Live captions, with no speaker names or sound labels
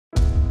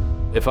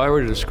If I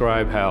were to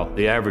describe how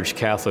the average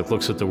Catholic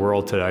looks at the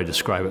world today, I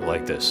describe it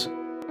like this.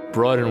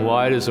 Broad and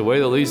wide is the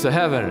way that leads to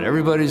heaven, and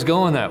everybody's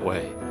going that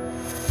way.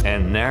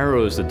 And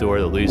narrow is the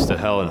door that leads to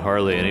hell, and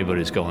hardly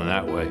anybody's going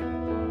that way.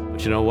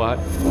 But you know what?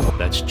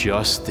 That's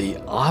just the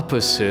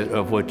opposite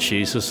of what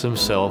Jesus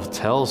himself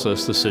tells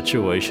us the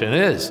situation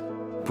is.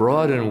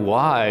 Broad and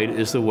wide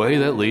is the way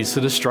that leads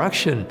to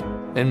destruction,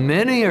 and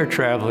many are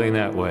traveling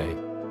that way.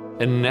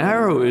 And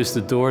narrow is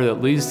the door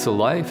that leads to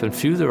life, and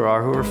few there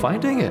are who are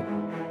finding it.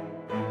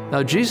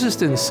 Now, Jesus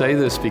didn't say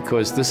this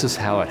because this is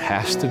how it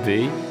has to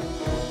be.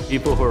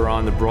 People who are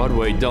on the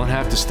Broadway don't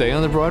have to stay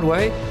on the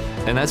Broadway,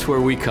 and that's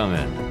where we come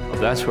in.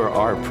 That's where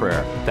our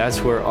prayer, that's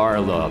where our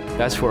love,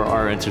 that's where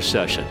our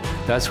intercession,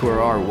 that's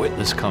where our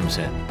witness comes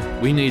in.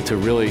 We need to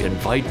really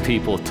invite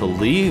people to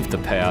leave the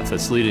path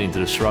that's leading to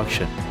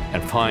destruction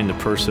and find the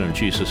person of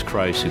Jesus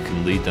Christ who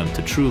can lead them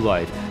to true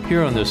life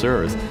here on this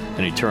earth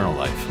and eternal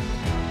life.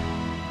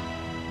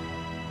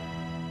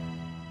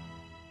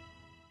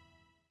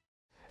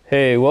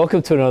 Hey,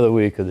 welcome to another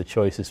week of The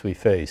Choices We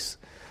Face.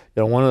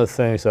 You know, one of the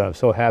things that I'm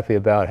so happy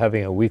about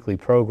having a weekly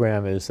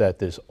program is that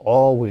there's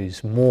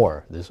always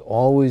more. There's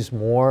always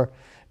more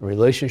in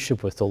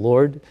relationship with the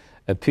Lord.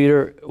 And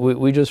Peter,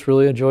 we just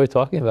really enjoy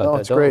talking about that,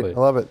 it's great. I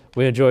love it.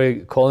 We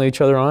enjoy calling each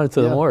other on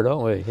to the more,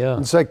 don't we? Yeah.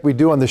 It's like we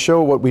do on the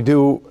show what we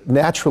do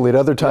naturally at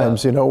other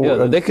times, you know.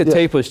 Yeah, they could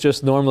tape us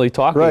just normally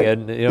talking. Right.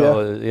 And, you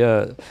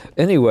know,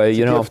 Anyway,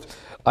 you know,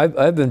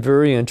 I've been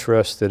very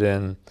interested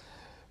in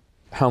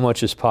how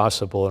much is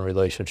possible in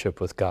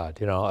relationship with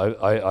God. You know,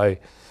 I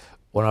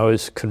when I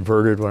was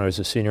converted, when I was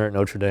a senior at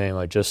Notre Dame,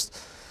 I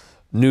just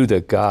knew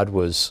that God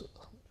was,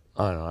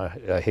 I don't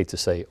know, I hate to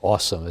say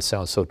awesome, it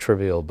sounds so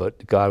trivial,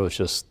 but God was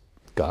just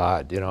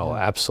God, you know,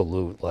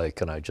 absolute, like,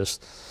 and I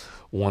just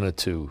wanted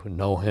to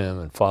know him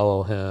and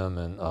follow him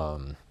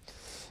and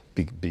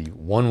be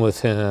one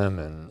with him,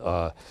 and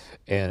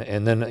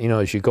then, you know,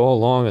 as you go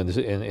along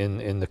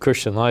in the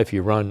Christian life,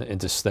 you run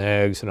into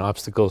snags and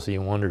obstacles and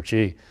you wonder,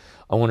 gee,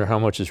 I wonder how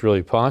much is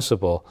really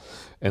possible.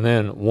 And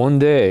then one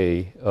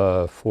day,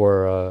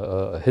 for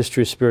a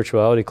history of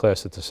spirituality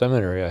class at the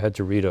seminary, I had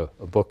to read a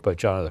book by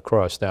John of the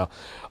Cross. Now,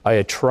 I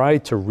had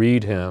tried to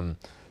read him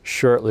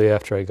shortly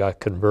after I got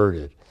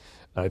converted.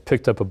 And I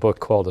picked up a book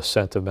called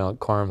Ascent of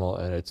Mount Carmel,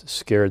 and it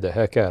scared the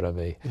heck out of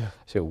me. Yeah. I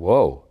said,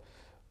 whoa.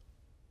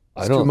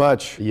 It's too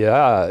much.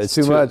 Yeah, it's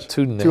too much.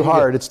 Too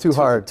hard. It's too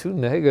hard. Too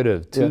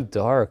negative, too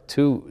dark,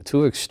 too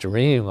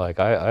extreme. Like,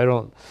 I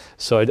don't,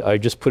 so I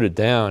just put it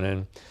down.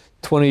 And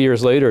 20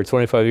 years later,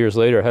 25 years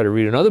later, I had to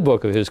read another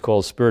book of his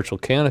called Spiritual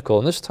Canticle.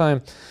 And this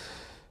time,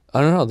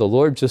 I don't know, the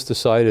Lord just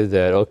decided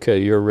that,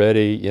 okay, you're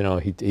ready. You know,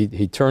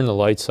 he turned the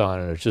lights on,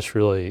 and it just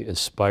really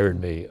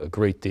inspired me a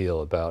great deal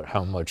about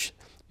how much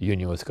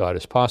union with God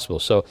is possible.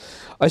 So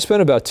I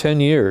spent about 10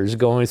 years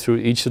going through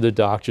each of the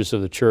doctors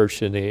of the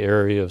church in the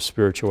area of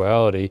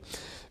spirituality,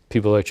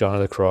 people like John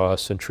of the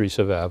Cross and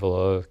Teresa of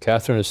Avila,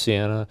 Catherine of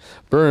Siena,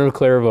 Bernard of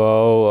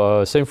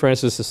Clairvaux, St.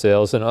 Francis de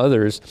Sales, and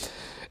others.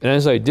 And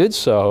as I did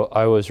so,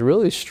 I was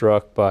really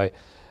struck by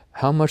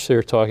how much they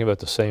were talking about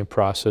the same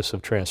process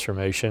of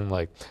transformation,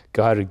 like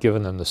God had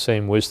given them the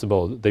same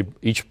wisdom. They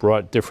each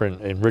brought different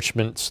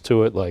enrichments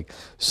to it, like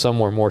some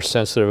were more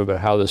sensitive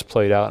about how this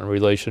played out in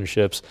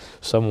relationships,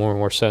 some were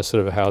more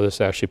sensitive about how this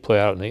actually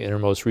played out in the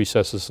innermost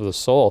recesses of the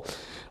soul.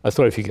 I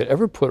thought if you could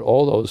ever put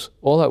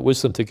all that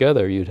wisdom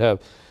together, you'd have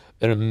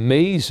an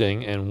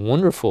amazing and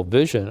wonderful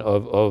vision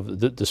of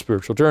the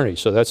spiritual journey.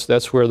 So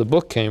that's where the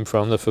book came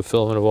from, The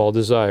Fulfillment of All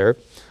Desire.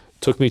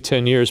 It took me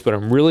 10 years, but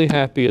I'm really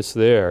happy it's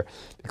there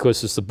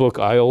because it's the book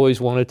I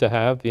always wanted to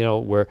have, you know,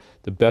 where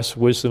the best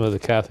wisdom of the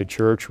Catholic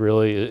Church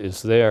really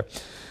is there.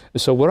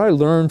 And so what I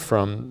learned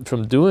from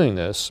doing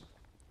this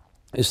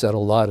is that a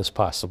lot is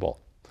possible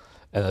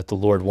and that the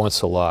Lord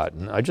wants a lot.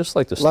 And I just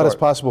like to start. A lot is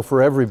possible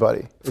for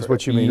everybody, is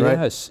what you mean,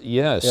 right?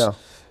 Yes. Yeah.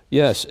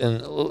 Yes,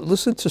 and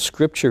listen to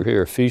scripture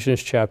here,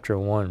 Ephesians chapter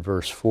 1,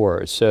 verse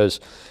 4. It says,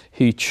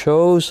 He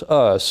chose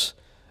us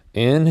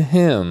in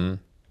Him,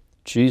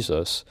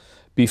 Jesus,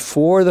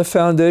 before the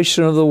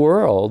foundation of the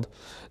world,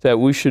 that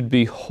we should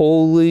be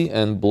holy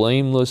and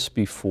blameless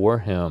before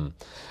Him.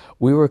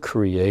 We were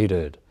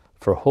created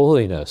for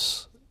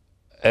holiness.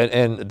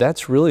 And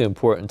that's really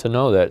important to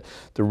know, that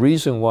the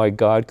reason why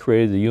God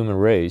created the human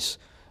race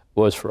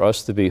was for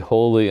us to be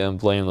holy and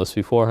blameless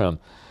before Him.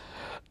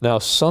 Now,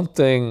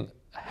 something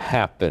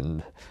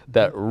happened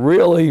that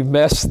really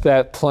messed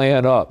that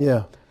plan up.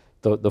 Yeah.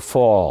 The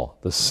fall,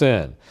 the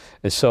sin.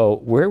 And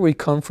so where we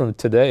come from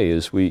today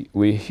is we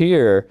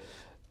hear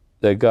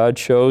that God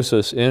chose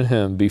us in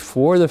Him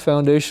before the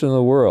foundation of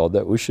the world,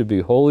 that we should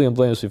be holy and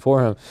blameless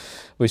before Him.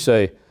 We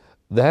say,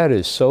 that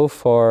is so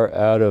far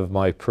out of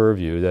my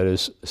purview, that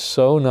is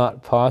so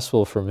not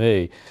possible for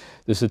me,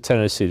 there's a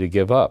tendency to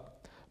give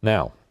up.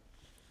 Now,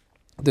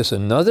 there's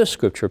another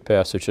scripture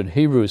passage in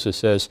Hebrews that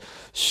says,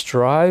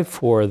 strive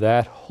for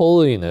that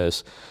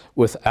holiness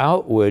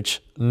without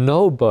which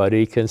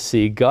nobody can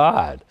see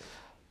God.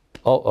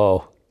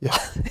 Uh-oh. Yeah.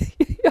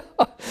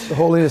 So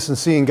holiness and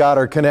seeing God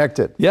are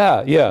connected.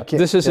 Yeah, yeah.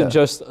 This isn't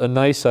just a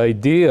nice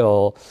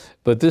ideal,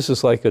 but this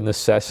is like a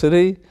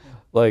necessity.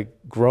 Like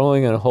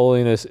growing in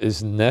holiness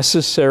is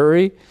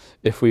necessary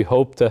if we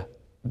hope to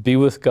be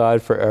with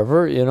God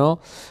forever, you know?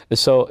 And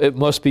so it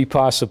must be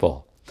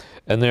possible.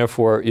 And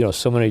therefore, you know,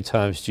 so many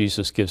times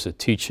Jesus gives a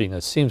teaching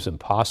that seems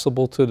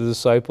impossible to the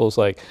disciples,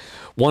 like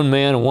one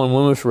man and one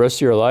woman for the rest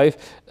of your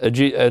life. And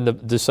the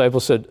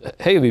disciples said,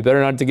 hey, it'd be better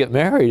not to get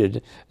married.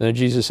 And then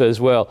Jesus says,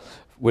 well,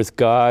 with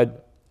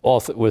God,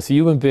 with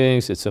human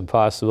beings, it's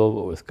impossible,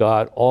 but with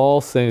God,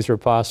 all things are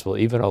possible,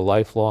 even a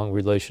lifelong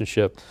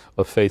relationship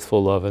of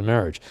faithful love and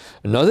marriage.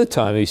 Another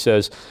time he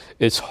says,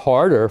 it's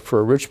harder for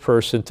a rich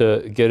person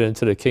to get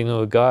into the kingdom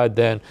of God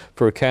than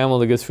for a camel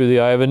to get through the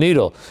eye of a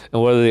needle.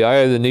 And whether the eye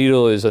of the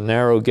needle is a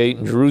narrow gate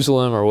in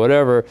Jerusalem or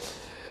whatever,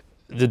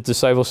 the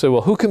disciples said,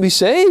 well, who can be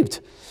saved?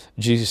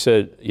 Jesus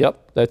said,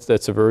 yep,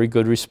 that's a very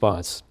good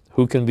response.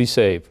 Who can be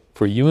saved?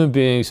 For human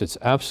beings, it's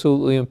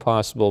absolutely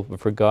impossible, but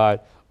for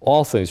God,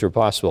 all things are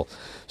possible.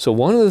 So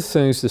one of the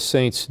things the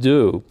saints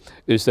do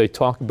is they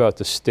talk about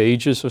the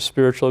stages of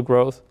spiritual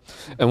growth.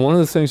 And one of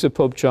the things that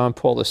Pope John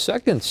Paul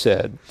II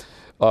said,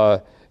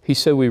 he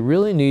said we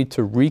really need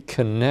to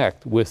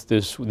reconnect with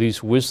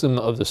these wisdom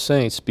of the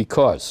saints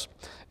because,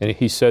 and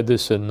he said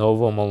this in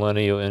Novo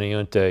Millennio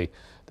Iniunte,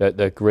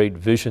 that great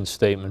vision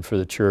statement for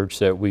the church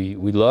that we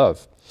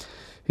love.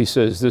 He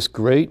says, this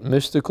great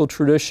mystical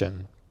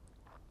tradition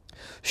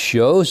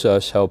shows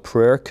us how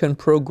prayer can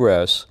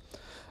progress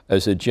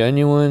as a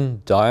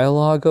genuine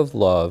dialogue of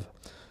love,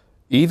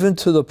 even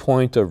to the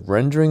point of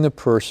rendering the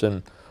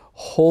person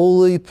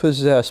wholly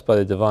possessed by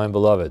the divine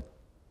beloved.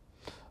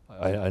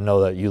 I know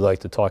that you like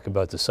to talk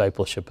about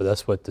discipleship, but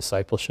that's what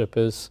discipleship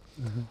is.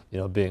 Mm-hmm. You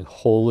know, being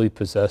wholly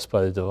possessed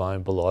by the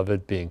divine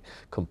beloved, being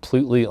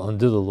completely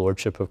under the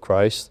lordship of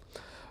Christ,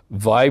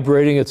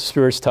 vibrating at the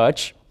Spirit's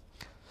touch,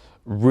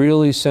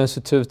 really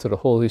sensitive to the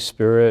Holy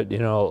Spirit, you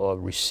know,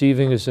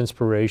 receiving His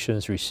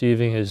inspirations,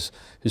 receiving His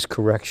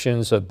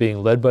corrections, of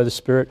being led by the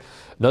Spirit.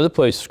 Another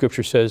place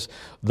Scripture says,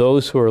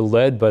 those who are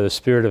led by the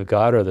Spirit of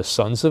God are the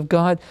sons of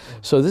God.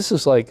 So this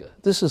is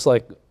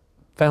like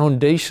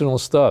foundational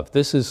stuff.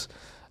 This is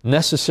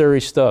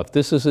necessary stuff.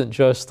 This isn't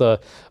just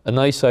a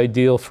nice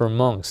ideal for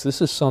monks.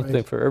 This is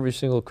something for every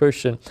single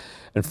Christian.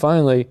 And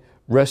finally,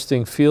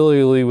 resting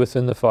filially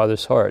within the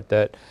Father's heart,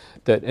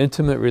 that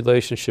intimate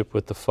relationship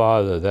with the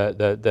Father,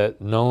 that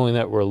knowing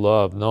that we're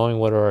loved, knowing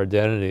what our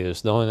identity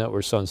is, knowing that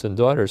we're sons and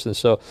daughters. And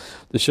so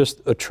there's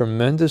just a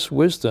tremendous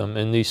wisdom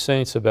in these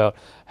saints about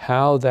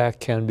how that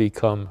can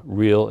become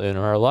real in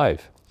our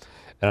life.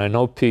 And I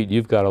know, Pete,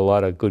 you've got a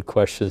lot of good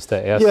questions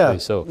to ask me,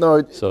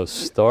 so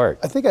start.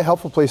 I think a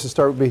helpful place to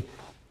start would be,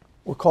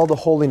 we're called to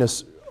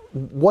holiness.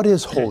 What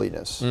is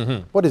holiness?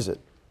 Mm-hmm. What is it?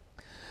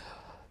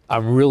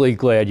 I'm really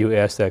glad you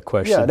asked that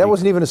question. Yeah, that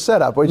wasn't even a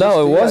setup.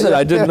 No, it wasn't.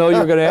 I didn't know you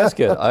were going to ask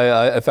it.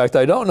 In fact,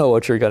 I don't know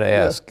what you're going to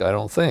ask, I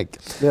don't think.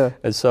 Yeah.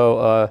 And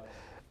so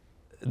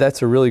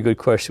that's a really good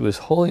question, because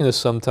holiness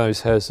sometimes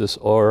has this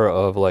aura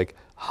of like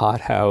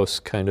hothouse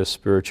kind of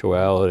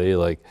spirituality,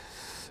 like,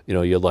 you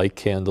know, you light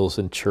candles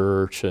in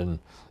church and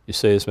you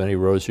say as many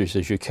rosaries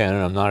as you can,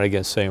 and I'm not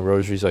against saying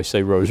rosaries, I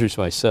say rosaries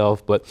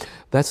myself, but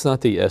that's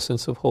not the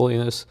essence of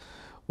holiness.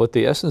 What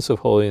the essence of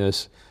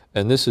holiness,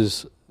 and this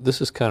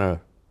is kind of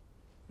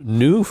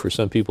new for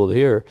some people to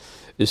hear,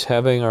 is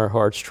having our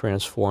hearts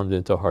transformed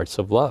into hearts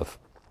of love.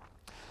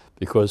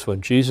 Because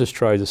when Jesus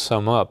tried to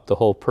sum up the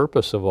whole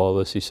purpose of all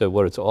this, he said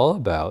what it's all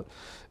about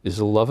is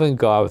loving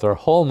God with our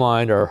whole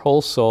mind, our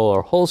whole soul,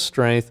 our whole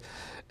strength,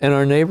 and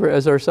our neighbor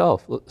as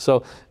ourselves.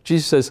 So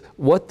Jesus says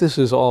what this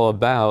is all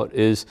about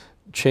is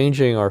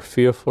changing our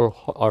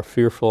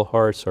fearful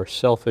hearts, our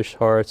selfish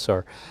hearts,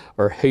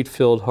 our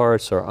hate-filled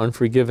hearts, our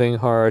unforgiving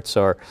hearts,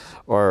 our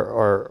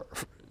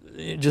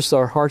just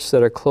our hearts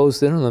that are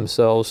closed in on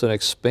themselves, and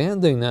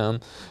expanding them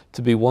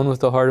to be one with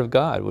the heart of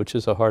God, which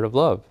is a heart of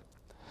love.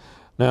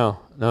 Now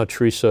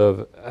Teresa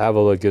of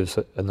Avila gives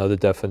another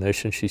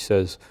definition. She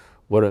says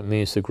what it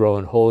means to grow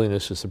in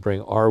holiness is to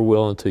bring our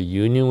will into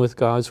union with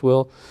God's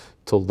will,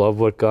 to love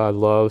what God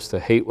loves, to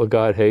hate what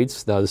God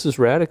hates. Now this is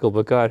radical,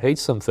 but God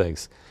hates some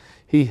things.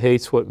 He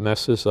hates what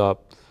messes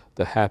up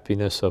the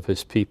happiness of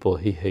His people.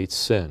 He hates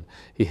sin.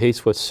 He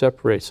hates what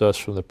separates us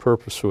from the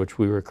purpose for which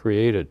we were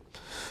created.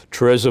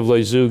 Therese of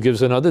Lisieux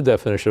gives another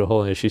definition of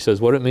holiness. She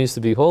says what it means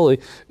to be holy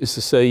is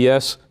to say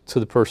yes to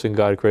the person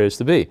God created us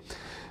to be.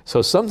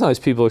 So sometimes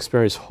people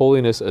experience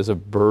holiness as a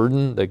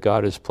burden that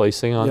God is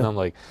placing on them,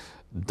 like,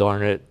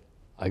 darn it,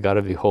 I got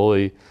to be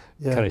holy.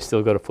 Yeah. Can I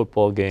still go to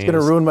football games? It's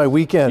going to ruin my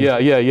weekend. Yeah.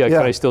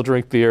 Can I still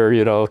drink beer?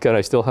 You know, can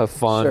I still have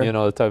fun? Sure. You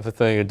know, the type of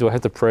thing. And do I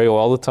have to pray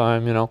all the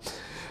time? You know,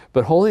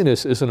 but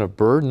holiness isn't a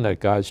burden that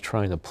God's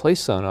trying to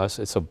place on us.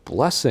 It's a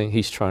blessing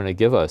He's trying to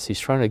give us.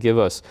 He's trying to give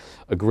us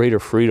a greater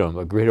freedom,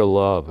 a greater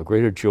love, a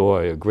greater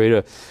joy, a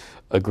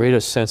greater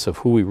sense of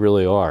who we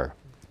really are.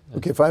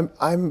 Okay, if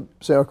I'm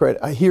saying, okay,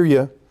 I hear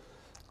you,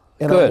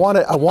 and Good.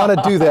 I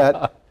want to do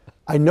that.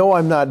 I know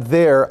I'm not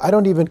there. I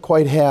don't even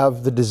quite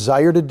have the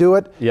desire to do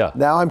it. Yeah.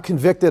 Now I'm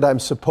convicted I'm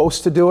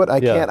supposed to do it.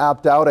 I can't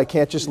opt out. I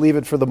can't just leave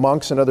it for the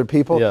monks and other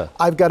people. Yeah.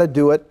 I've got to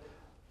do it.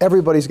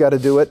 Everybody's got to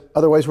do it.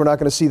 Otherwise, we're not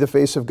going to see the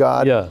face of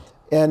God. Yeah.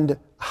 And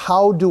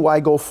how do I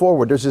go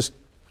forward? There's this,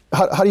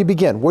 how do you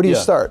begin? Where do you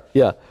start?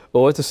 Yeah.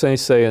 Well, what the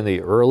saints say in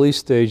the early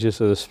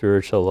stages of the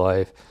spiritual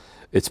life,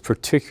 it's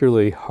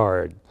particularly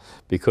hard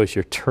because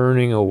you're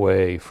turning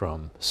away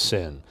from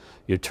sin.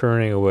 You're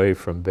turning away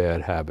from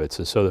bad habits.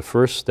 And so the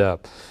first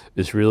step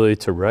is really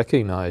to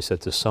recognize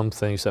that there's some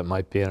things that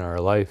might be in our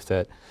life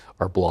that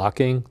are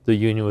blocking the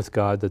union with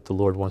God that the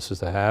Lord wants us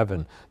to have,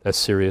 and that's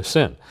serious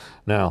sin.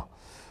 Now,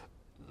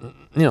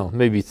 you know,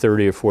 maybe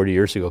 30 or 40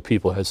 years ago,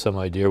 people had some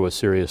idea what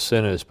serious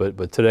sin is,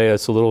 but today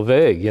it's a little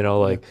vague, you know,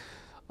 like,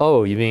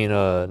 oh, you mean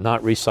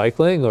not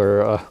recycling,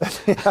 or,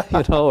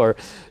 you know, or,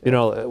 you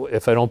know,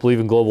 if I don't believe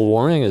in global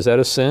warming, is that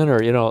a sin?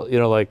 Or, you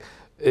know, like,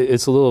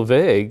 it's a little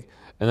vague.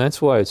 And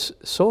that's why it's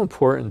so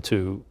important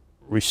to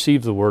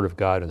receive the Word of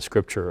God in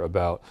Scripture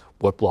about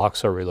what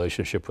blocks our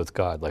relationship with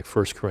God. Like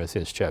 1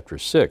 Corinthians chapter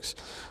 6,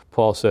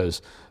 Paul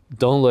says,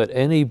 don't let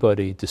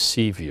anybody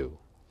deceive you.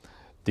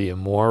 The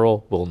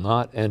immoral will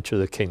not enter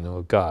the kingdom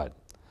of God.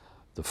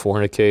 The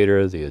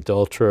fornicator, the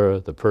adulterer,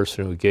 the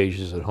person who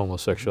engages in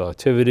homosexual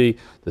activity,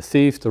 the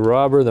thief, the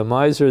robber, the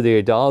miser, the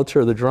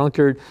idolater, the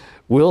drunkard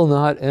will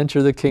not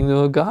enter the kingdom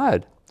of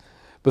God.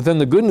 But then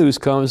the good news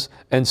comes,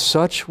 and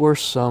such were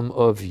some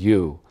of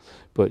you.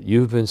 But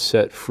you've been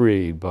set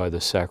free by the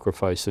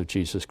sacrifice of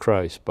Jesus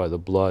Christ, by the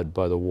blood,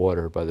 by the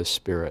water, by the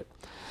Spirit.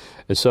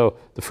 And so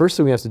the first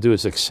thing we have to do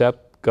is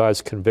accept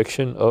God's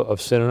conviction of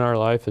sin in our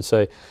life and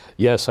say,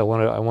 yes, I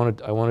want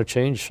to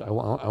change. I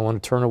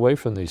want to turn away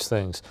from these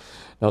things.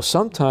 Now,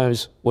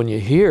 sometimes when you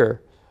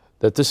hear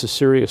that this is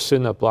serious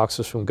sin that blocks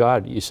us from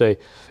God, you say,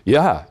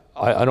 yeah,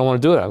 I don't want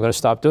to do it. I'm going to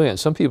stop doing it. And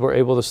some people are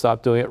able to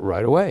stop doing it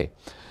right away.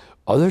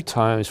 Other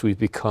times we've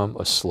become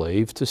a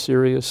slave to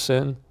serious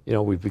sin. You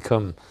know, we've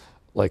become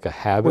like a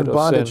habit of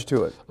bondage sin.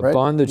 to it, right? A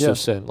bondage of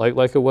sin, like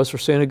it was for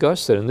St.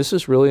 Augustine. And this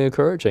is really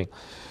encouraging.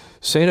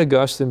 St.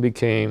 Augustine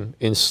became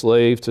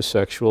enslaved to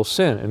sexual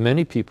sin, and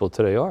many people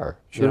today are,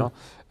 you know.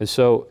 And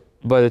so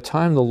by the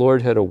time the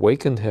Lord had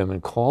awakened him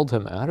and called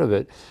him out of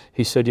it,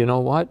 he said, you know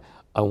what?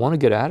 I want to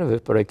get out of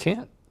it, but I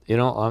can't. You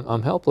know,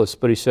 I'm helpless.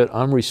 But he said,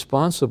 I'm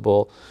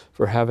responsible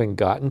for having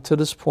gotten to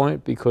this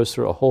point because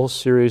through a whole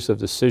series of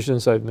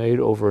decisions I've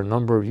made over a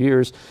number of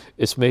years,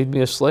 it's made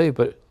me a slave,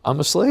 but I'm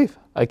a slave.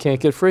 I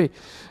can't get free.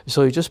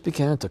 So he just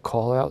began to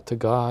call out to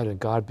God, and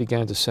God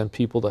began to send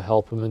people to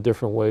help him in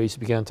different ways. He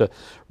began to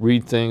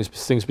read things.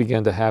 Things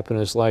began to happen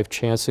in his life,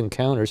 chance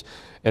encounters.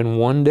 And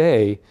one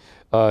day,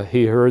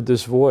 he heard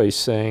this voice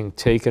saying,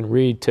 take and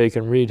read, take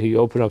and read. He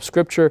opened up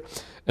Scripture,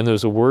 and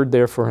there's a word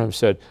there for him,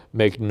 said,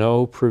 make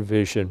no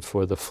provision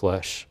for the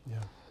flesh.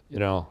 You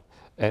know,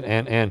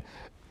 and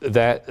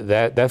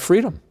that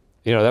freedom,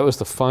 you know, that was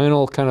the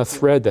final kind of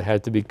thread that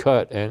had to be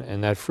cut,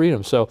 and that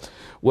freedom. So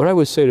what I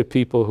would say to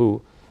people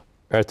who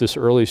are at this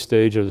early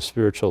stage of the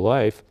spiritual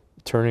life,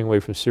 turning away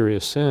from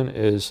serious sin,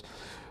 is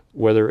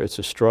whether it's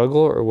a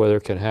struggle or whether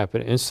it can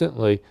happen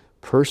instantly,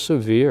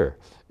 persevere.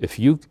 If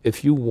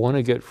you want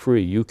to get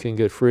free, you can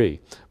get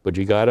free, but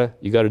you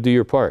gotta do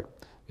your part.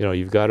 You know,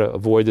 you've got to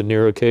avoid the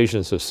near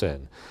occasions of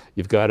sin.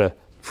 You've got to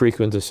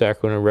frequent the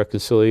sacrament of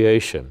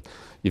reconciliation.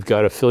 You've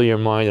got to fill your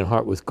mind and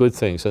heart with good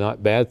things and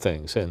not bad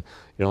things. And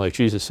you know, like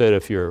Jesus said,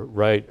 if your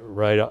right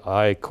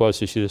eye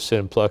causes you to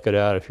sin, pluck it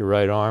out. If your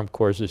right arm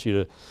causes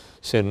you to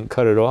sin,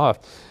 cut it off.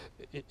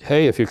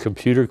 Hey, if your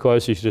computer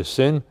causes you to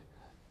sin,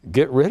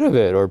 get rid of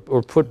it, or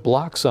put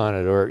blocks on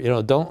it, or you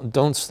know,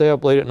 don't stay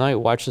up late at night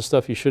watching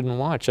stuff you shouldn't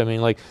watch. I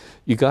mean, like,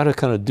 you got to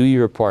kind of do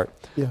your part.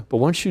 But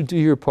once you do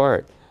your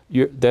part,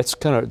 that's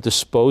kind of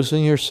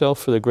disposing yourself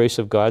for the grace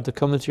of God to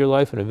come into your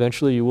life, and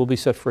eventually you will be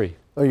set free.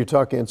 Oh, you're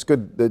talking, it's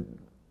good. That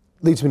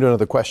leads me to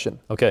another question.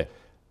 Okay.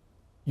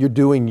 You're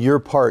doing your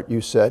part, you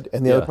said,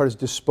 and the other part is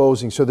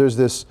disposing. So there's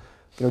this,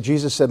 you know,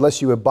 Jesus said,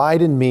 unless you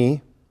abide in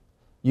me,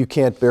 you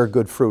can't bear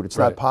good fruit. It's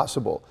not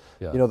possible.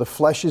 You know, the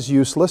flesh is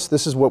useless.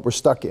 This is what we're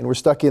stuck in. We're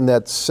stuck in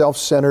that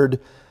self-centered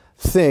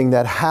thing,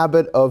 that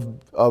habit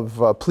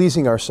of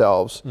pleasing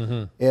ourselves.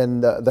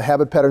 And the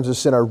habit patterns of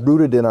sin are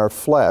rooted in our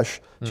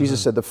flesh.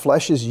 Jesus said the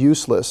flesh is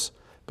useless,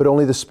 but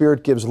only the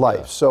Spirit gives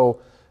life. So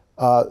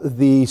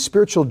the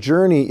spiritual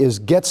journey is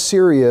get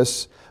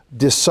serious,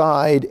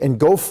 decide, and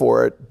go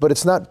for it. But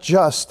it's not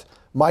just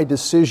my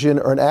decision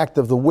or an act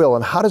of the will.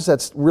 And how does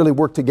that really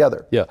work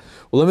together? Yeah.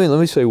 Well, let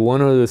me say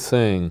one other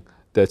thing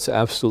that's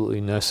absolutely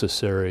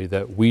necessary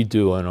that we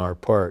do on our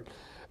part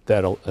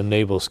that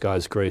enables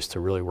God's grace to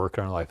really work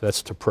in our life.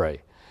 That's to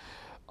pray.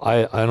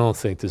 I don't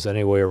think there's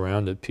any way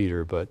around it,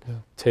 Peter, but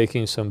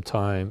taking some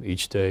time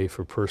each day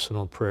for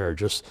personal prayer,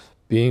 just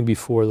being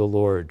before the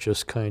Lord,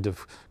 just kind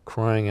of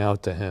crying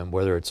out to Him,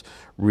 whether it's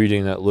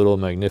reading that little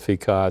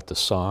Magnificat, the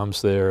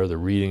Psalms there, the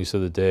readings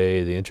of the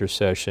day, the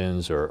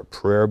intercessions, or a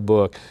prayer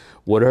book,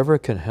 whatever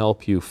can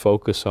help you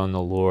focus on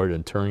the Lord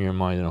and turn your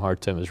mind and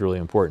heart to Him is really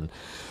important.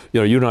 You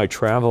know, you and I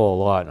travel a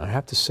lot, and I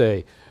have to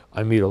say,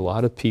 I meet a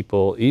lot of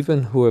people,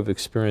 even who have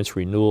experienced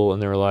renewal in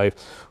their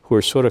life, who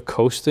are sort of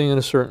coasting in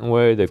a certain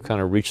way. They've kind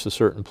of reached a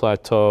certain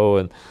plateau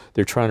and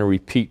they're trying to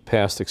repeat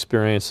past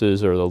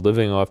experiences, or they're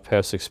living off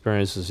past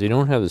experiences. You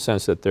don't have the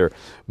sense that they're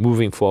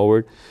moving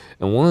forward.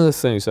 And one of the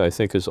things I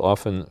think is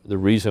often the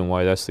reason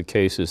why that's the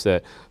case is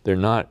that they're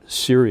not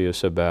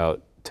serious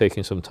about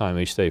taking some time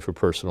each day for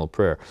personal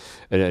prayer.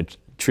 And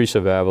Teresa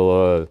of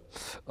Avila,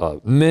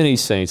 many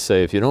saints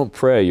say, if you don't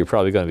pray, you're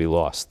probably going to be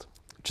lost,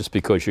 just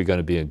because you're going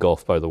to be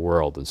engulfed by the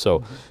world. And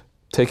so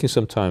taking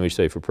some time each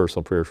day for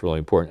personal prayer is really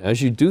important.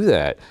 As you do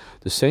that,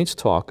 the saints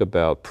talk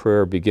about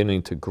prayer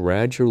beginning to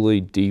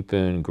gradually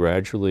deepen,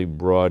 gradually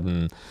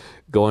broaden,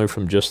 going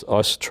from just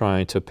us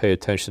trying to pay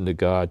attention to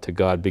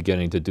God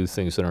beginning to do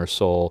things in our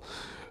soul.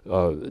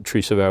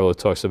 Teresa of Avila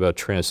talks about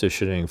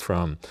transitioning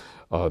from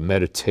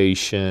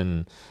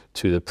meditation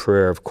to the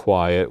prayer of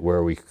quiet,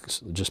 where we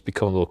just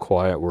become a little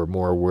quiet. We're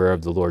more aware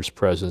of the Lord's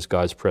presence.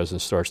 God's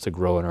presence starts to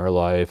grow in our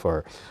life.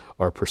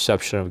 Our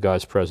perception of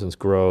God's presence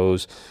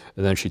grows.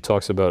 And then she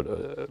talks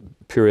about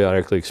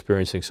periodically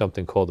experiencing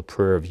something called the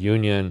prayer of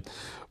union,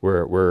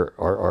 where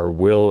our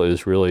will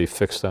is really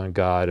fixed on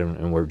God,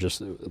 and we're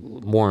just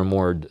more and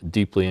more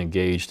deeply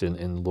engaged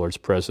in the Lord's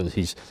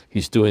presence.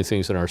 He's doing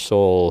things in our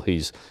soul.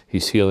 He's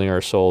healing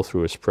our soul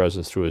through His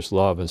presence, through His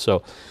love. And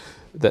so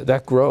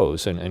that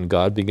grows, and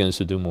God begins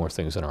to do more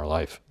things in our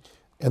life.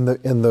 And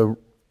the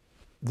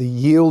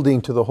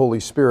yielding to the Holy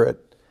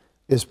Spirit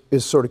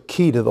is sort of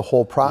key to the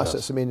whole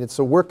process. Yes. I mean, it's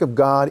the work of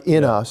God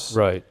in us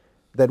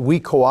that we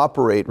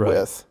cooperate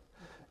with.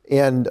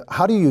 And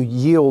how do you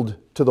yield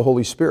to the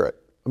Holy Spirit?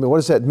 I mean, what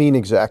does that mean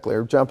exactly?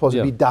 Or John Paul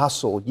said, be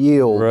docile,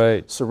 yield,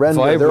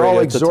 surrender. Vibrate. They're all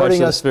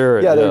exhorting us.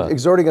 Spirit. They're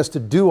exhorting us to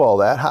do all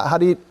that. How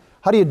do you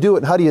do it,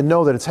 and how do you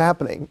know that it's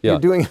happening? You're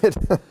doing it.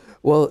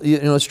 Well,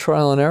 it's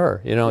trial and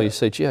error. You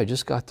say, gee, I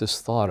just got this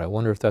thought. I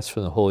wonder if that's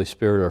from the Holy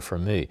Spirit or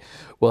from me.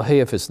 Well, hey,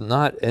 if it's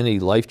not any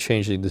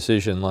life-changing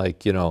decision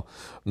like,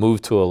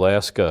 move to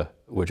Alaska,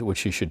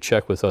 which you should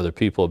check with other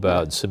people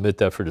about and submit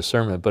that for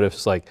discernment. But if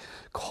it's like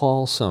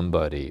call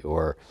somebody,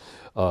 or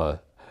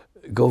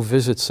go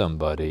visit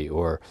somebody,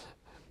 or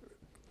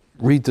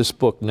read this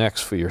book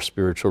next for your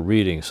spiritual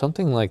reading,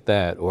 something like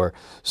that, or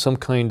some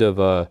kind of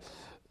a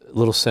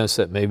little sense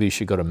that maybe you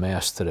should go to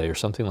Mass today or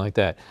something like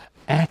that,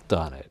 act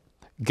on it.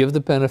 Give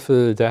the benefit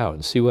of the doubt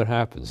and see what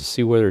happens.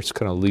 See whether it's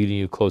kind of leading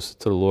you closer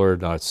to the Lord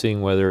or not,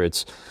 seeing whether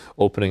it's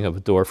opening up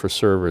a door for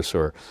service,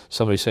 or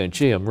somebody saying,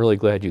 gee, I'm really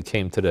glad you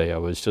came today. I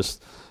was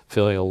just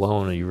feeling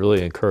alone and you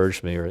really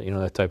encouraged me, or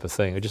that type of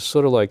thing. It just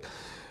sort of like,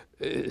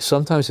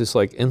 sometimes it's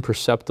like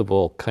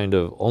imperceptible, kind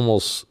of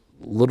almost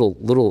little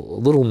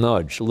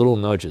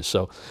nudges.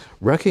 So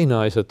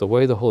recognize that the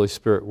way the Holy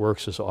Spirit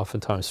works is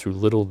oftentimes through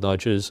little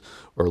nudges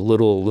or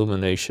little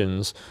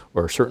illuminations,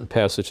 or a certain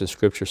passage of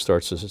Scripture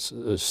starts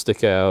to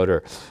stick out,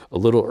 or a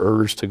little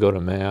urge to go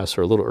to Mass,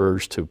 or a little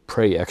urge to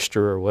pray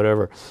extra, or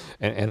whatever,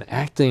 and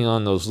acting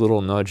on those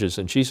little nudges.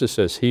 And Jesus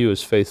says, he who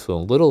is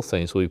faithful in little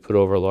things will be put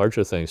over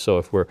larger things. So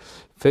if we're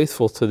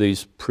faithful to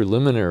these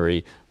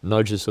preliminary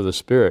nudges of the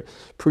Spirit,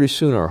 pretty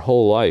soon our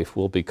whole life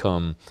will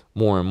become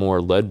more and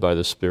more led by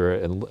the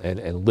Spirit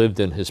and lived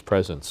in His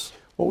presence.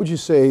 What would you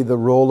say the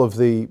role of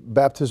the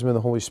baptism in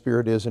the Holy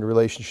Spirit is in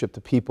relationship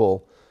to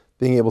people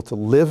being able to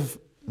live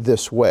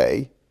this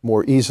way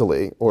more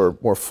easily or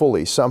more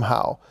fully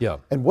somehow? Yeah.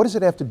 And what does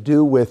it have to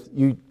do with,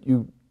 you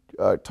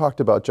talked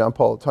about, John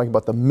Paul, talking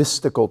about the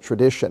mystical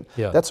tradition.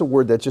 Yeah. That's a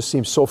word that just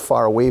seems so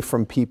far away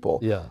from people.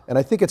 Yeah. And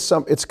I think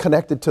it's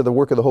connected to the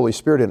work of the Holy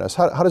Spirit in us.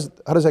 How does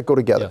that go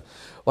together? Yeah.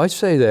 Well, I'd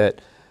say that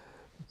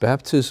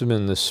baptism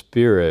in the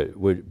Spirit,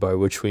 by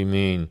which we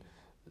mean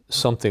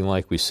something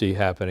like we see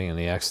happening in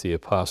the Acts of the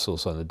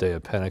Apostles on the day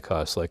of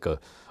Pentecost, like a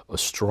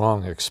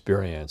strong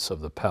experience of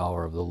the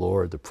power of the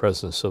Lord, the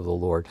presence of the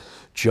Lord,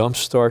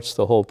 jumpstarts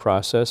the whole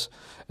process.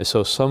 And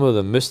so some of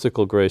the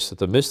mystical grace that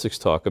the mystics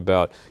talk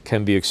about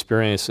can be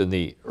experienced in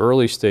the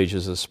early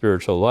stages of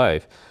spiritual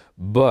life,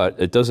 but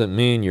it doesn't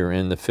mean you're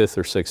in the fifth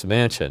or sixth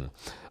mansion.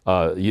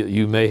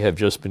 You may have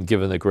just been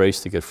given the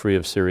grace to get free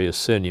of serious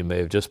sin. You may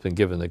have just been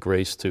given the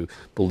grace to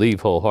believe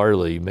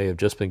wholeheartedly. You may have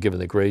just been given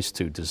the grace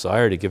to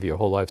desire to give your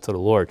whole life to the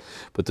Lord.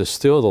 But there's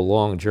still the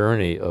long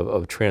journey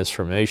of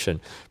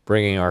transformation,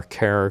 bringing our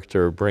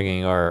character,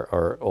 bringing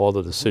our all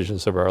the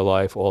decisions of our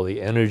life, all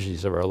the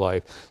energies of our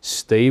life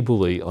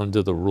stably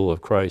under the rule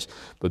of Christ,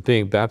 but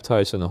being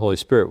baptized in the Holy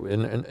Spirit.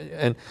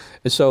 And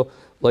so,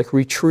 like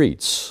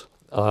retreats,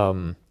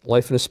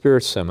 Life in the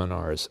Spirit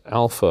seminars,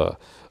 Alpha,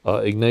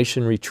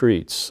 Ignatian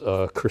retreats,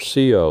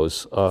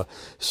 Cursillos,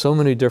 so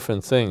many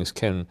different things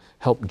can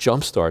help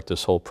jumpstart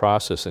this whole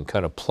process and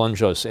kind of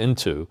plunge us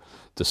into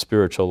the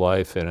spiritual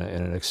life in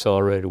an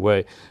accelerated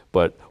way.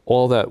 But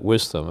all that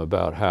wisdom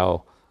about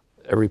how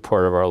every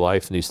part of our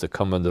life needs to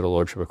come under the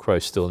Lordship of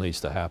Christ still needs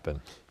to happen.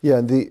 Yeah,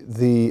 and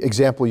the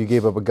example you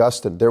gave of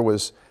Augustine,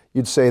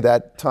 you'd say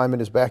that time in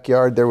his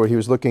backyard there where he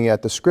was looking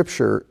at the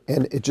Scripture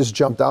and it just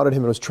jumped out at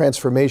him. It was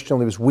transformational.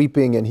 He was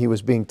weeping and he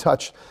was being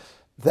touched.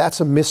 That's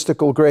a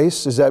mystical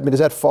grace. Does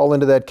that fall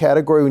into that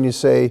category when you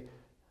say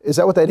Is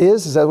that what that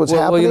is? Is that what's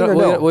happening or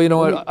no? Well, you know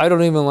what? I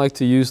don't even like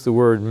to use the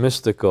word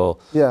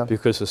mystical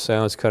because it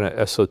sounds kind of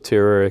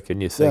esoteric,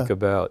 and you think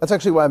about... That's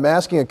actually why I'm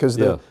asking it, because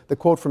the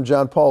quote from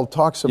John Paul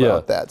talks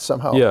about that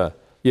somehow.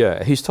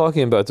 Yeah, he's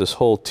talking about this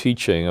whole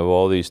teaching of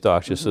all these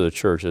doctrines of the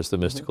church as the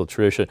mystical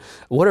tradition.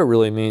 What it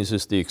really means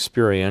is the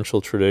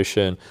experiential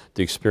tradition,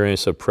 the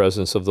experience of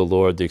presence of the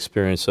Lord, the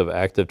experience of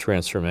active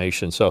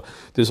transformation. So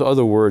there's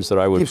other words that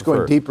I would prefer. Keeps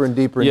going deeper and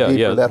deeper and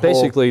deeper. Yeah,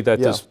 basically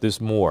there's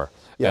more.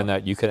 And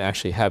that you can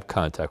actually have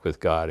contact with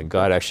God, and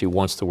God actually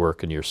wants to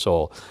work in your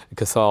soul. And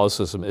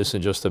Catholicism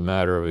isn't just a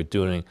matter of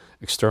doing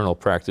external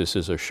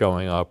practices or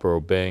showing up or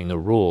obeying the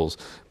rules,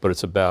 but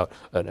it's about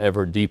an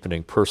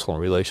ever-deepening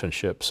personal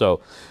relationship. So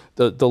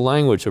the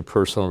language of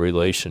personal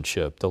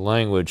relationship, the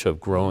language of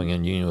growing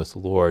in union with the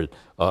Lord,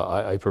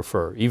 I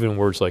prefer. Even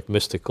words like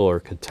mystical or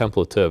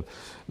contemplative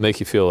make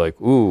you feel like,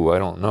 ooh, I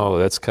don't know,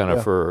 that's kind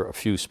of for a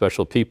few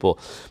special people.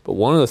 But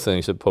one of the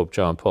things that Pope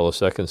John Paul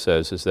II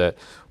says is that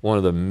one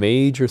of the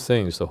major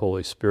things the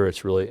Holy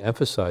Spirit's really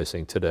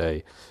emphasizing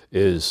today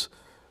is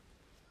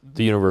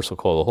the universal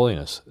call to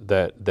holiness,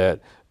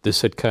 that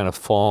this had kind of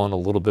fallen a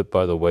little bit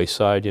by the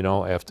wayside, you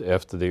know,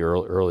 after the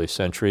early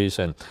centuries,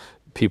 and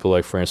people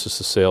like Francis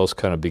de Sales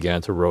kind of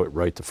began to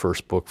write the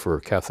first book for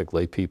Catholic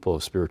lay people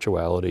of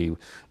spirituality,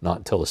 not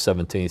until the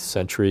 17th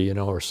century, you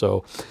know, or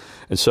so.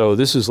 And so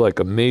this is like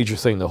a major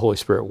thing the Holy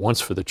Spirit wants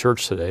for the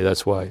church today.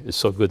 That's why it's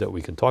so good that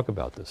we can talk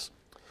about this.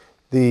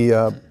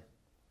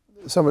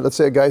 Let's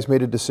say a guy's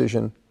made a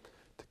decision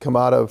to come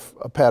out of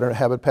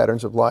habit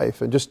patterns of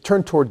life and just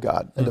turn toward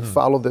God and to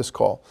follow this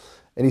call.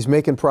 And he's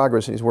making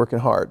progress and he's working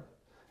hard.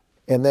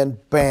 And then,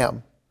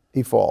 bam,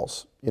 he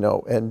falls, you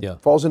know, and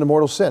falls into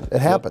mortal sin. It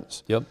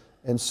happens.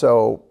 And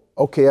so,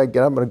 okay, I'm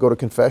going to go to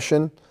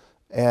confession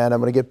and I'm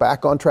going to get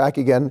back on track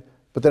again.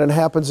 But then it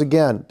happens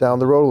again down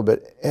the road a little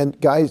bit. And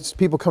guys,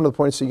 people come to the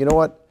point and say, you know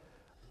what?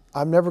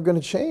 I'm never going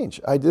to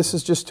change. This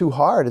is just too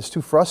hard. It's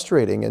too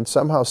frustrating. And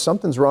somehow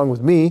something's wrong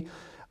with me.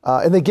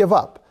 And they give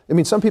up. I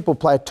mean, some people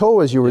plateau,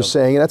 as you were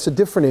saying, and that's a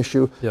different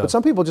issue. But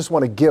some people just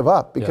want to give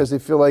up because they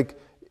feel like,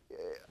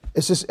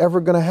 is this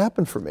ever going to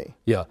happen for me?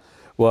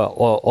 Well,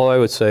 all I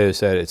would say is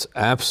that it's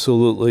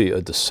absolutely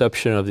a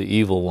deception of the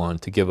evil one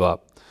to give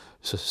up.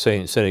 So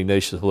St.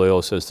 Ignatius of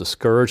Loyola says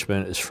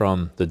discouragement is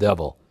from the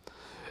devil.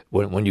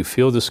 When you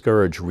feel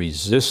discouraged,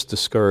 resist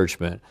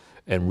discouragement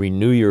and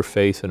renew your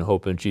faith and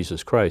hope in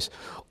Jesus Christ.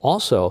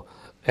 Also,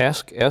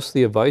 ask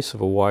the advice of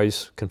a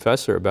wise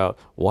confessor about,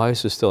 why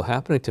is this still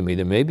happening to me?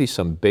 There may be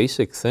some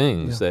basic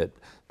things that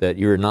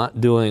you're not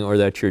doing or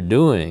that you're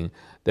doing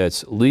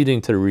that's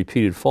leading to the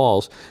repeated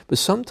falls, but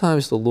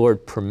sometimes the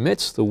Lord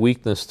permits the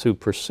weakness to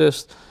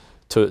persist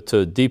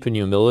to deepen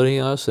humility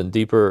in us and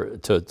deeper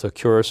to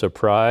cure us of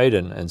pride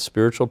and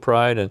spiritual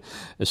pride. And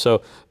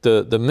so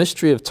the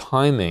mystery of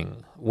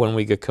timing when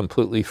we get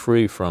completely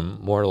free from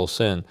mortal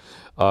sin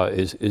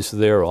is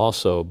there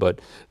also,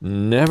 but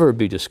never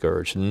be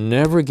discouraged,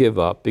 never give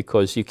up,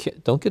 because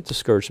don't get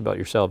discouraged about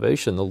your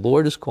salvation. The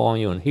Lord is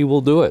calling you and He will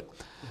do it.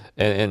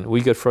 And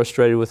we get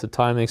frustrated with the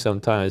timing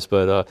sometimes,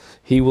 but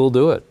He will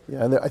do it.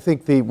 Yeah, and I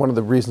think one of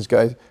the reasons,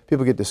 guys,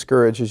 people get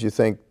discouraged is you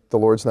think the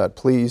Lord's not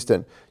pleased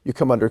and you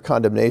come under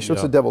condemnation.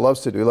 Which the devil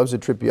loves to do. He loves to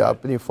trip you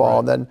up and you fall,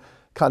 and then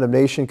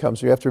condemnation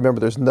comes. You have to remember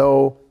there's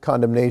no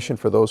condemnation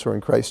for those who are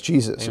in Christ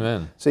Jesus.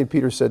 Amen. St.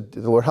 Peter said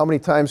to the Lord, how many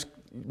times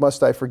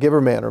must I forgive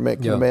a man or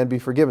make a man be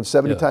forgiven?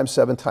 70 times,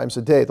 7 times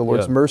a day. The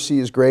Lord's mercy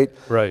is great.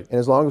 And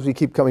as long as we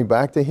keep coming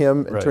back to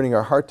Him and turning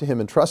our heart to Him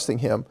and trusting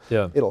Him,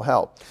 it'll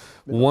help.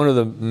 One of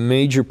the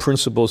major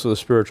principles of the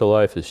spiritual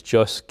life is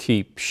just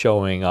keep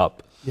showing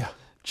up.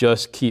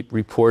 Just keep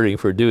reporting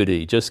for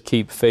duty. Just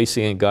keep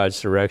facing in God's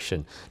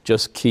direction.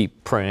 Just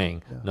keep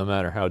praying, no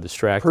matter how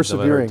distracted, no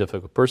matter how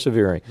difficult.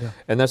 Persevering.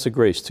 And that's a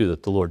grace, too,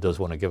 that the Lord does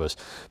want to give us.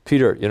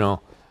 Peter, you know,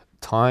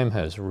 time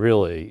has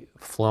really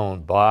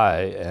flown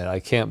by, and I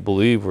can't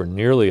believe we're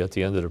nearly at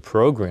the end of the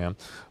program.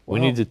 We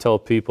need to tell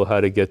people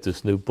how to get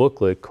this new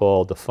booklet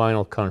called The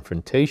Final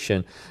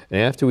Confrontation.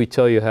 And after we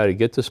tell you how to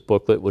get this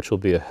booklet, which will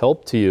be a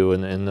help to you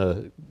in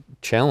the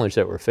challenge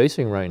that we're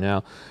facing right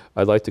now,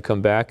 I'd like to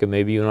come back and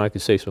maybe you and I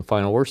could say some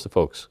final words to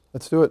folks.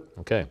 Let's do it.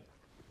 Okay.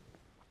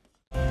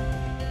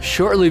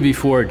 Shortly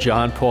before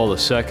John Paul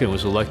II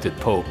was elected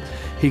Pope,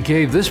 he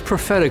gave this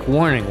prophetic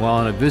warning while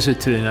on a visit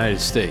to the United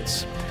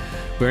States.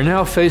 We are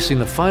now facing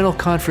the final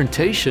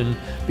confrontation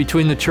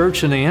between the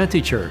church and the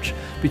anti-church,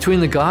 between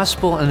the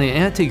gospel and the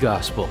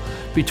anti-gospel,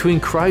 between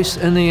Christ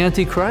and the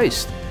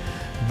antichrist.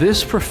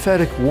 This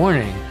prophetic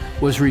warning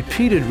was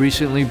repeated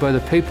recently by the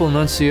papal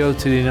nuncio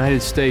to the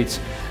United States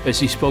as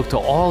he spoke to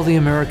all the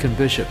American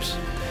bishops.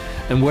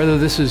 And whether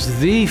this is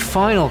the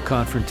final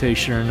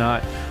confrontation or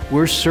not,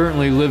 we're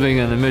certainly living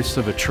in the midst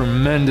of a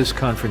tremendous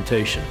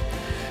confrontation.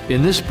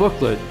 In this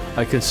booklet,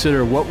 I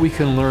consider what we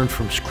can learn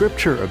from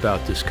Scripture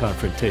about this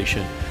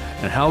confrontation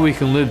and how we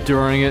can live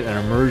during it and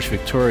emerge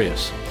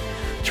victorious.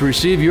 To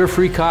receive your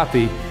free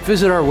copy,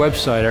 visit our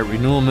website at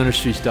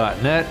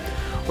renewalministries.net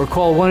or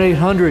call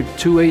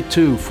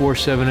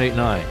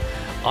 1-800-282-4789.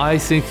 I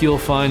think you'll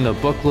find the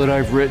booklet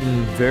I've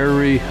written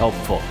very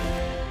helpful.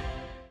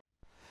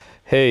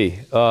 Hey,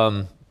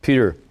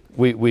 Peter,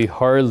 we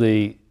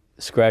hardly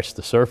scratched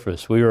the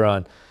surface. We were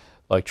on,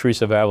 like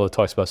Teresa of Avila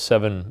talks about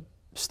 7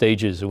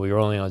 stages, and we were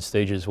only on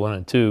stages 1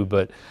 and 2,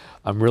 but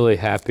I'm really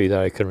happy that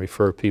I can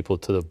refer people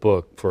to the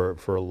book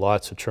for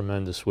lots of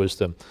tremendous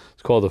wisdom.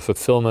 It's called The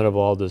Fulfillment of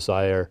All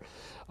Desire.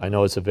 I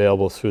know it's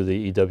available through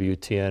the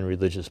EWTN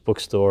Religious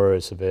Bookstore.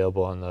 It's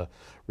available on the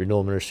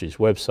Renewal Ministries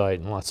website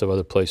and lots of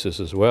other places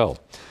as well.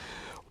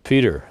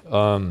 Peter,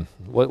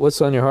 what's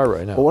on your heart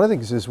right now? Well, one of the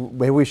things is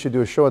maybe we should do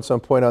a show at some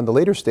point on the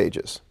later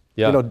stages.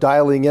 Yeah. You know,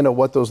 dialing in on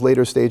what those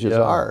later stages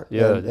are.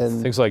 Yeah,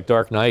 and things like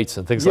dark nights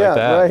and things like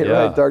that.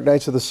 Right. Dark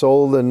nights of the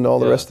soul and all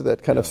the rest of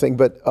that kind of thing.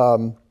 But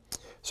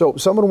so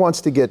someone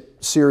wants to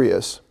get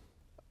serious.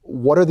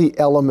 What are the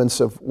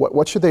elements of,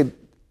 what should they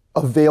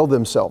avail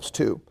themselves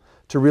to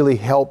really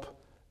help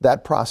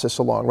that process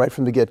along right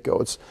from the get-go?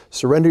 It's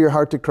surrender your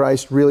heart to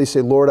Christ, really say,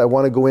 Lord, I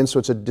want to go in. So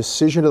it's a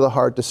decision of the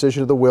heart,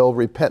 decision of the will,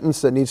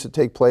 repentance that needs to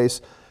take place,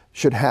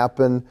 should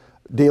happen.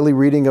 Daily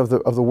reading of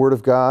the Word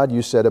of God.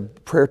 You said a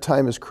prayer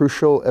time is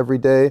crucial every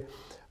day.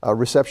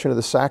 Reception of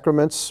the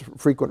sacraments,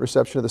 frequent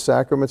reception of the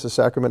sacraments, the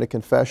sacrament of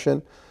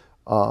confession.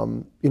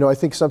 You know, I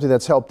think something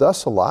that's helped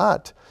us a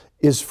lot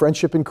is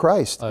friendship in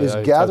Christ, is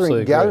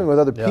gathering with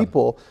other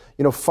people.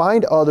 You know,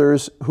 find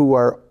others who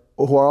are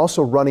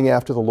also running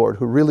after the Lord,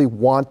 who really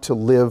want to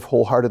live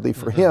wholeheartedly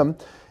for Him,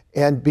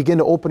 and begin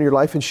to open your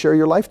life and share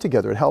your life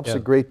together. It helps a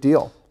great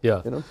deal.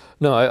 Yeah. You know?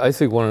 No, I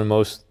think one of the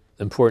most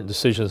important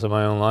decisions of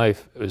my own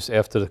life was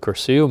after the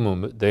Cursillo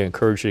movement. They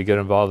encouraged you to get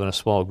involved in a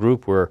small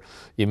group where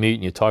you meet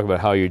and you talk about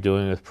how you're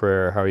doing with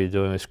prayer, how you're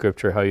doing with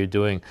Scripture, how you're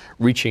doing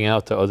reaching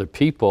out to other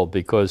people,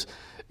 because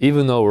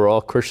even though we're all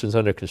Christians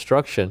under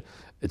construction,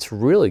 it's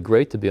really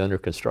great to be under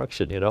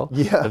construction, you know?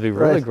 Yeah, it'd be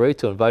really great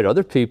to invite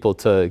other people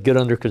to get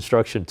under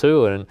construction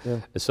too,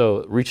 and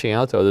so reaching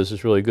out to others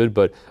is really good.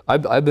 But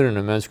I've been in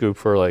a men's group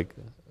for like,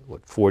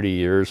 40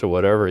 years or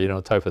whatever, you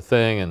know, type of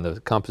thing, and the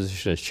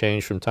composition has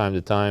changed from time to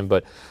time,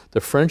 but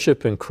the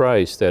friendship in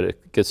Christ that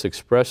it gets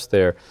expressed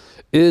there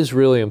is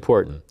really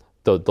important.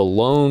 The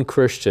lone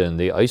Christian,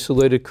 the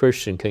isolated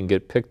Christian can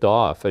get picked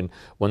off, and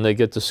when they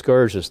get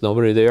discouraged, there's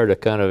nobody there to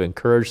kind of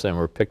encourage them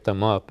or pick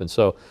them up, and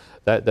so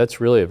that's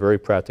really a very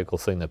practical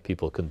thing that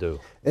people can do.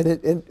 And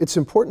it's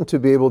important to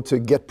be able to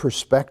get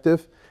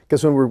perspective,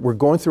 because when we're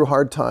going through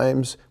hard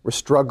times, we're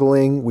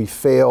struggling, we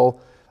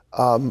fail,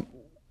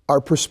 our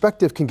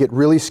perspective can get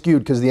really skewed,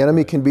 because the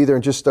enemy can be there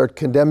and just start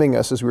condemning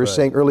us, as we were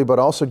saying earlier, but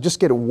also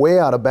just get way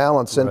out of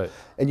balance. And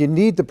you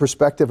need the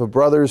perspective of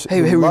brothers.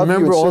 Hey,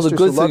 remember all the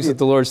good things that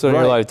the Lord's done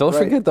in your life. Don't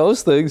forget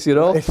those things, you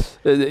know.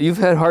 You've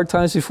had hard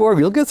times before, but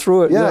you'll get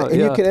through it. Yeah,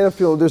 you can end up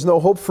feeling there's no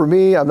hope for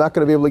me. I'm not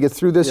going to be able to get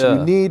through this.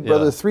 You need,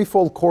 brother, the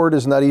threefold cord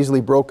is not easily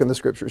broken, the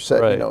Scriptures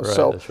say. You know,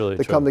 so really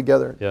to come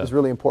together is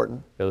really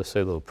important. Yeah, let's say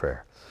a little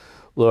prayer.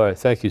 Lord, I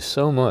thank you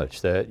so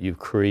much that you've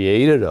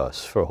created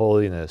us for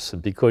holiness.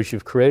 And because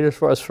you've created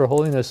for us for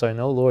holiness, I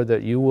know, Lord,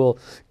 that you will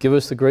give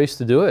us the grace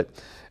to do it.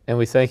 And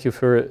we thank you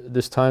for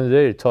this time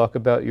today to talk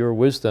about your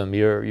wisdom,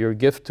 your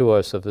gift to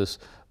us of this,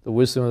 the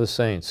wisdom of the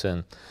saints.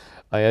 And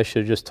I ask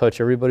you to just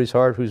touch everybody's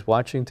heart who's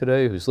watching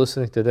today, who's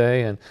listening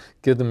today, and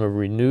give them a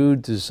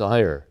renewed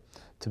desire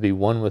to be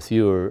one with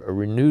you, or a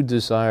renewed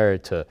desire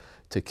to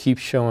keep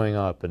showing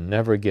up and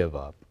never give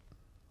up.